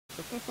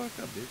Shut the fuck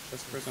up, dude.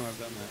 That's the first time I've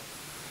done that.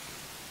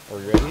 Are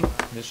we ready?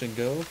 Mission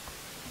go.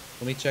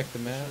 Let me check the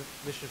map.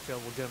 Mission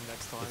failed. We'll get him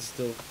next time. It's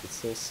still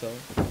so.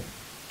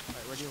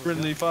 Alright, ready?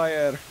 Friendly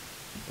fire.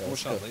 Yeah,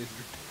 let's go.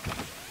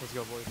 Let's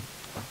go, boys.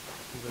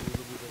 Move it.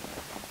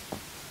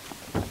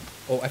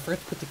 Oh, I forgot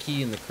to put the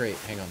key in the crate.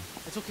 Hang on.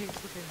 It's okay.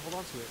 Hold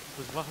on to it.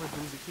 Because we're going to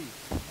lose the key.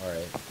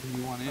 Alright. What do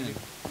you want in? You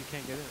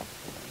can't get in.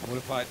 What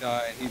if I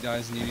die and he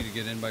dies and you need to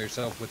get in by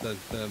yourself with the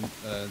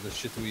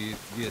shit that we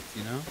get,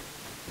 you know?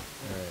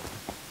 Alright.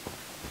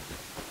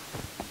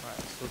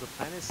 Alright, so the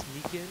plan is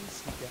sneak in,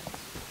 sneak out.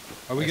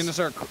 Are we gonna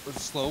start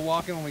slow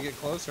walking when we get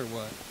close or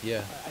what?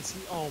 Yeah. I see.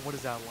 Oh, what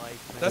is that like?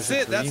 Man? That's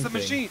it. That's the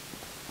machine.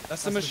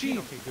 That's the machine.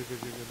 Okay, good.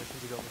 Mission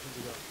to go.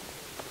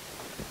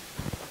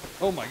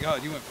 Oh my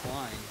god, you went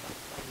flying.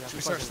 Yeah, Should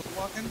we start slow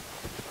walking?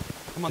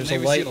 Come on, There's a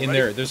light in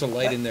there. There's a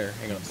light in there.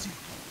 Hang on.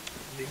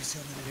 Navy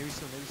SEAL. Okay,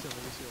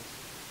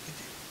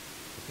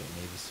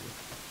 Navy SEAL.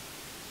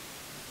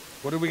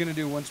 What are we gonna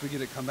do once we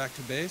get it come back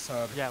to base?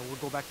 Yeah, we'll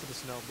go back to the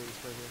snow base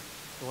right here.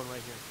 The one right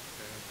here.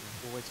 Okay.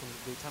 We'll wait till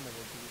daytime and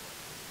we'll do it.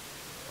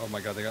 Oh my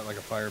god, they got like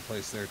a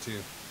fireplace there too.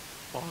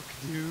 Fuck,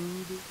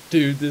 dude.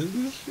 Dude,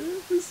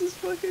 this is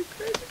fucking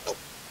crazy. Oh.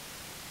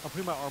 I'm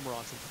putting my armor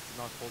on since it's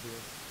not cold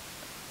here.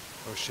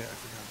 Oh shit, I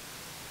forgot.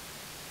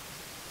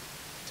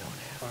 Don't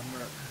have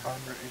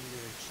armor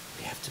engaged.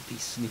 We have to be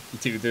sneaky.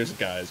 Dude, there's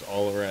guys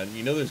all around.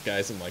 You know there's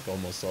guys in like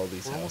almost all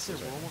these We're almost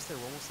houses. there. We're almost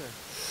there.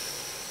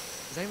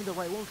 Is that even the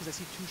right one? Because I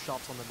see two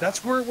shops on the map.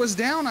 That's where it was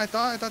down. I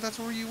thought that's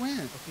where you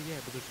went. Okay,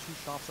 yeah, but there's two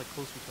shops like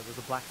close to each other. There's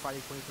a Black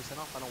Friday 20%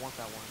 off. I don't want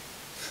that one.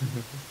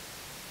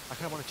 I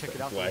kind of want to check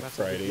it out. Black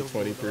Friday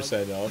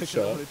 20% off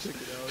shop. I check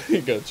it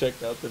out. Go check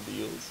out the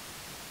deals.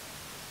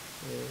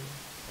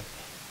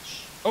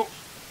 Oh,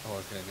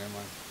 okay, never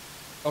mind.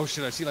 Oh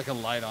shit, I see like a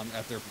light on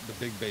at the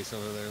big base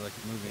over there, like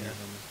moving or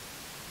something.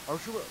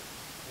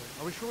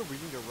 Are we sure we're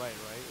reading it right?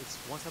 It's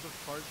one type of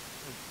charge.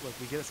 Like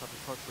we get a type of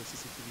charge for a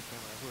CCTV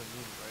camera. That's what it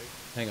means, right?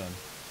 Hang on.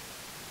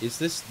 Is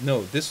this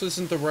no? This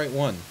isn't the right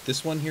one.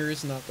 This one here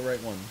is not the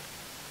right one.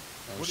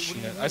 Oh what shit!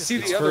 do you mean I see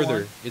It's the other further.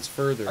 one. It's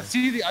further. I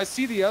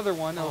see the other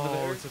one over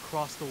there. It's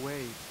across the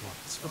way.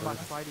 It's the Black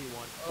Friday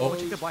one. Oh,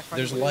 check the Black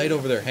Friday there's one. light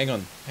over there. Hang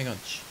on.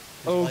 Shh.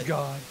 Oh light.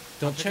 god!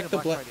 Don't check the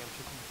black. Friday. I'm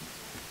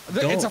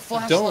checking. It's a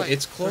flashlight. Don't.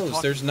 It's closed.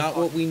 talking, There's they're not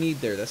what talking. we need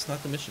there. That's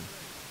not the mission.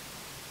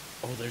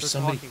 Oh, there's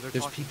somebody. Talking,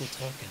 There's talking. people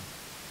talking.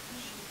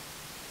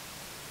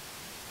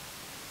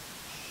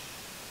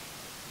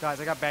 Guys,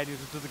 I got bad news.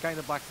 There's a guy in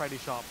the Black Friday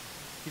shop.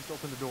 He needs to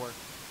open the door.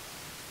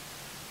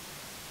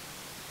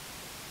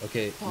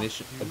 Okay, Fuck,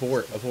 mission dude.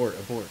 abort. No, we're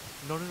not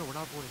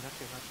boarding. Not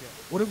yet.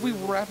 What if we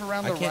wrap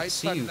around the I can't right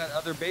see side you. of that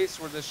other base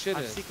where the shit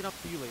I'm is? sneaking up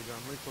to you later.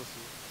 I'm really close to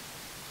you.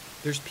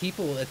 There's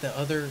people at the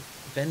other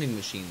vending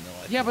machine though.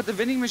 I Yeah, think. but the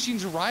vending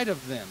machine's right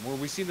of them. Where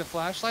we see the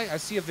flashlight, I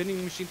see a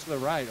vending machine to the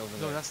right over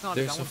there. No, that's not.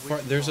 there's that a one's way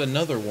too there's far.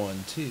 another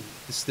one too.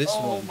 It's this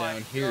Oh one my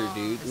down here, God.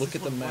 dude. It's Look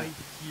this at the one map. right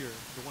here.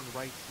 The one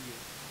right here.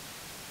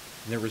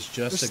 There was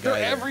just a They're guy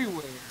there.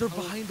 everywhere. They're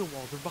behind the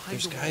wall. They're behind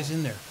There's the wall. guys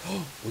in there.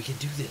 Oh, we can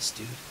do this,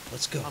 dude.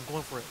 Let's go. I'm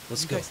going for it.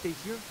 Let's you go. guys stay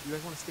here? You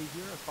guys want to stay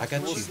here? I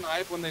got We'll you.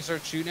 snipe when they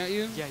start shooting at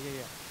you. Yeah.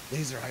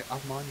 Laser,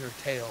 I'm on your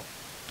tail.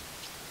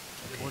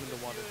 They're going in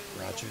the water.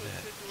 Roger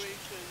that.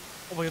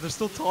 Oh my god, they're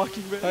still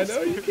talking, man. I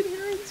know, you can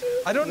hear it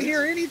too. I don't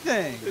hear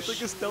anything. It's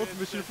like a stealth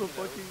mission from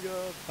fucking,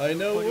 I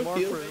know, fucking what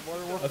feel,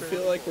 Modern I Warfare.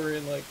 feel like we're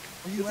in like,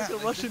 Where you It's like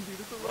at? a Russian, dude.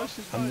 It's a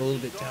Russian. I'm a little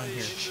bit down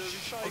here.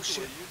 Oh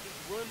shit. You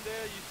just run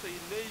there, you stay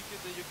naked,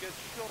 then you get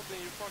shot in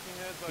your fucking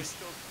head by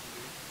shotgun.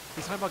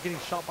 He's talking about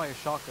getting shot by a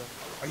shotgun.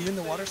 Are you in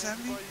the water,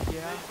 Savvy?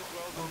 Yeah.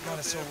 Oh god,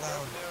 it's so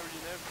loud.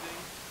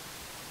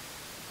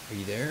 Are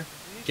you there?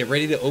 Get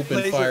ready to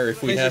open fire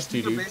if we have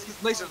to, dude.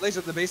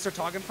 Laser, the base they're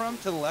talking from,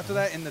 to the left of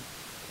that,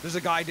 there's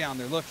a guy down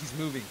there. Look, he's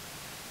moving.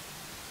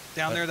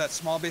 Down there, that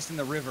small base in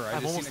the river. I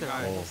I'm just almost seen a there.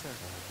 guy. I'm almost there.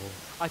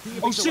 I think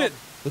it Oh makes it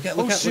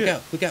shit!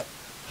 loud. Look out.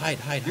 Hide.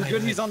 You're hide, good.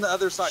 hide. He's on the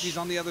other side. He's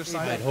on the other It side.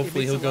 Hide. makes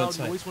Hopefully a he'll go loud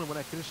inside. noise when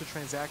I finish the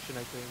transaction,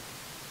 I think.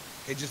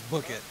 Okay, just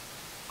book it.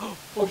 Oh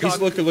He's god.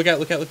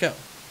 look out.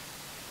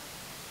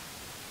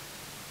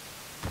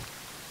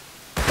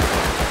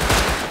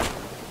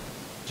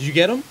 Did you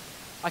get him?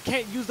 I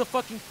can't use the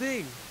fucking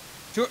thing.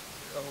 Oh,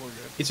 we're good.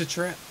 It's a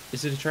trap.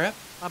 Is it a trap?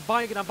 I'm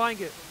buying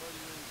it.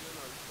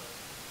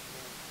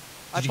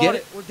 Did you get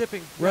it? We're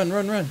dipping. Run.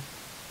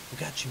 We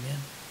got you, man.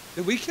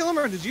 Did we kill him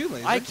or did you,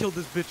 Laser? I killed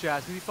this bitch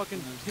ass. Did he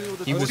fucking kill with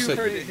the He was too so-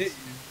 afraid to hit you.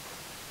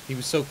 He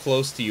was so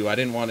close to you. I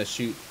didn't want to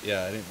shoot.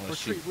 Yeah, I didn't want to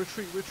shoot.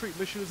 Retreat.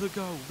 Mission is a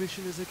go.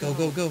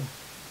 Go. Go.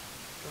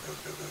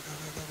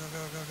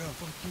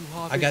 Fuck you,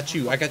 Hobby. I got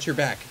you. I got your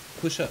back.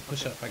 Push up. I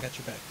got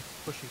your back.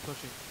 Pushing.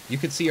 You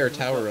can see our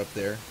tower up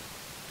there.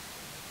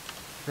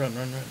 Run.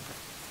 Oh my God,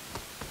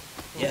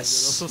 Yes. that's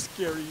so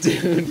scary.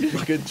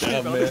 Dude, good job,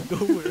 Came out man. of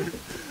nowhere.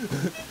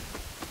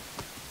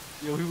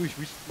 Yo, we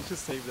should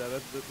save that.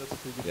 That's a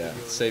pretty good Yeah,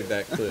 video. save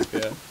that clip.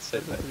 Yeah,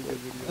 save That's a that pretty clip. good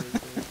video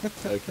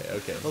right there.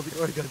 Okay.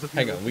 Alright guys,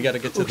 Hang on, we gotta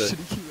get to oh, the- shit,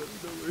 he came out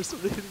of nowhere, so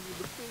they're hitting me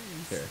in the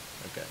face. Here.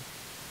 Okay.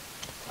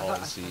 I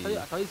thought he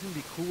was gonna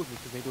be cool with me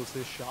because maybe it was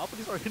his shot, but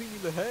he's already hitting me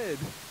in the head.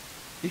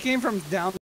 He came from down